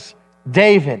 Moses,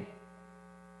 David.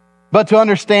 But to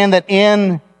understand that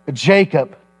in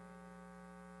Jacob,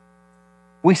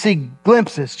 we see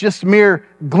glimpses, just mere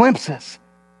glimpses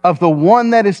of the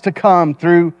one that is to come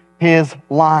through his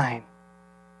line.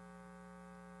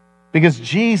 Because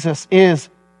Jesus is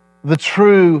the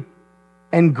true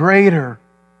and greater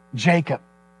Jacob.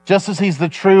 Just as he's the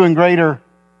true and greater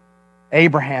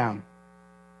Abraham,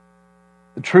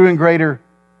 the true and greater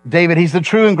David, he's the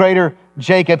true and greater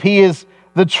Jacob. He is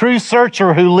the true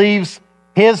searcher who leaves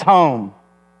his home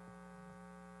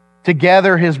to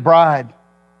gather his bride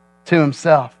to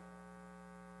himself.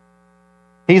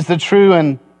 He's the true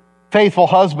and faithful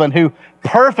husband who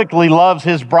perfectly loves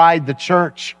his bride, the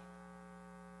church.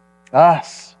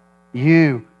 Us,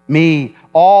 you, me,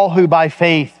 all who by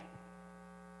faith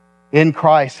in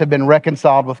Christ have been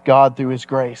reconciled with God through his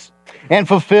grace, and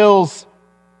fulfills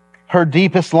her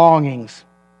deepest longings.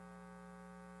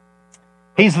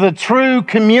 He's the true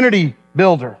community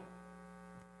builder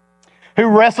who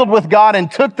wrestled with God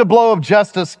and took the blow of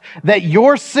justice that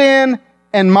your sin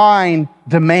and mine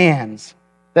demands,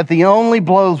 that the only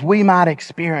blows we might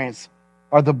experience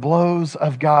are the blows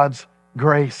of God's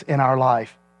grace in our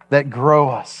life that grow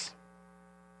us,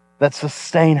 that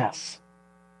sustain us,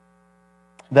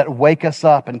 that wake us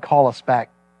up and call us back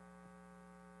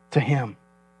to him.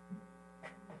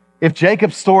 If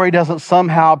Jacob's story doesn't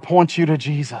somehow point you to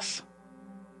Jesus,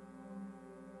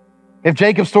 if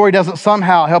Jacob's story doesn't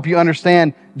somehow help you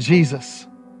understand Jesus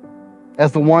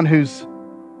as the one who's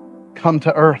come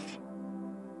to earth,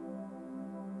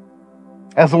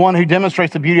 as the one who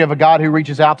demonstrates the beauty of a God who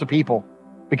reaches out to people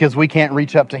because we can't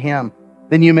reach up to him,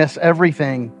 then you miss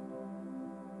everything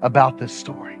about this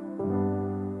story.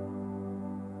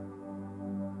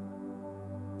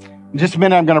 In just a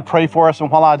minute, I'm going to pray for us, and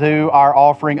while I do, our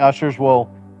offering ushers will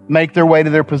make their way to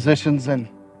their positions, and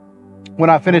when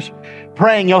I finish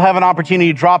praying, you'll have an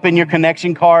opportunity to drop in your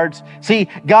connection cards. See,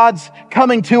 God's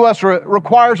coming to us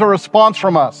requires a response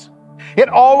from us. It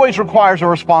always requires a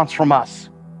response from us.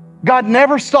 God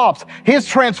never stops. His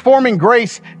transforming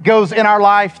grace goes in our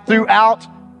life throughout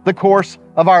the course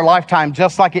of our lifetime,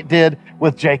 just like it did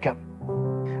with Jacob.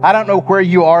 I don't know where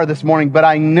you are this morning, but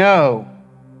I know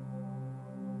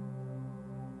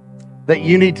that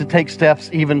you need to take steps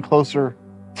even closer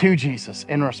to Jesus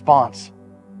in response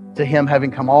to him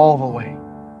having come all the way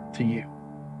to you.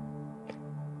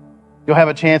 You'll have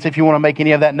a chance, if you want to make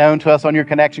any of that known to us, on your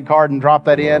connection card and drop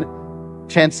that in.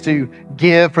 Chance to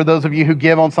give, for those of you who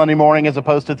give on Sunday morning as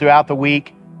opposed to throughout the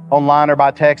week, online or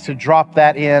by text, to drop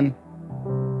that in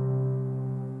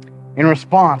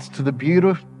response to the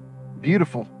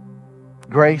beautiful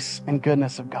grace and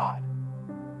goodness of God.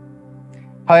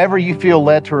 However you feel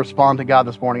led to respond to God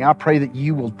this morning, I pray that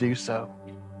you will do so.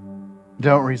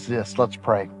 Don't resist. Let's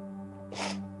pray.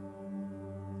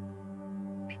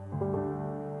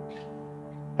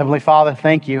 Heavenly Father,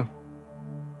 thank you.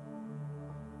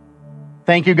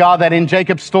 Thank you, God, that in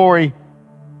Jacob's story,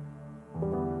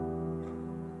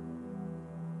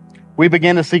 we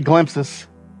begin to see glimpses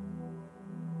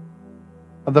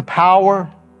of the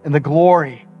power and the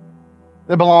glory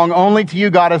that belong only to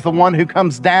you, God, as the one who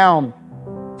comes down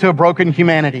to a broken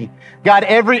humanity. God,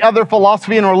 every other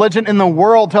philosophy and religion in the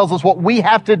world tells us what we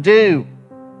have to do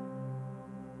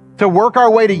to work our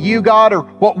way to you, God, or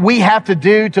what we have to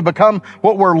do to become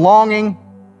what we're longing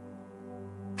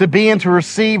to be and to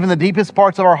receive in the deepest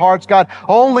parts of our hearts. God,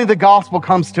 only the gospel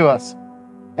comes to us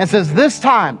and says, this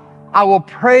time I will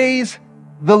praise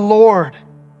the Lord.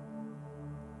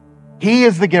 He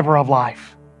is the giver of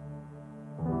life.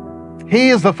 He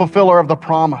is the fulfiller of the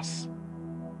promise.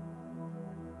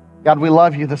 God, we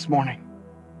love you this morning.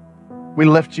 We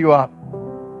lift you up.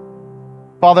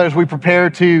 Father, as we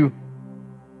prepare to,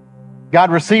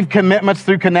 God, receive commitments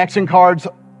through connection cards,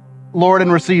 Lord,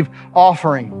 and receive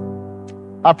offering,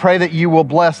 I pray that you will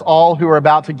bless all who are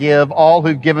about to give, all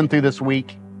who've given through this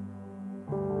week.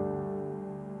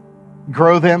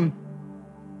 Grow them,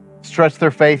 Stretch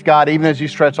their faith, God, even as you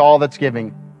stretch all that's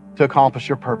giving to accomplish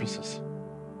your purposes.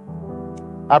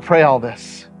 I pray all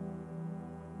this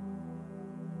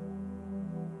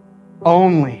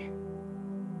only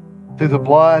through the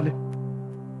blood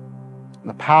and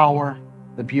the power,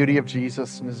 the beauty of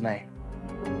Jesus in his name.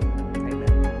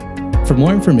 Amen. For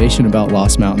more information about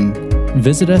Lost Mountain,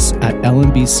 visit us at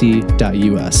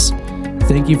lmbc.us.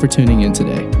 Thank you for tuning in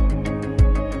today.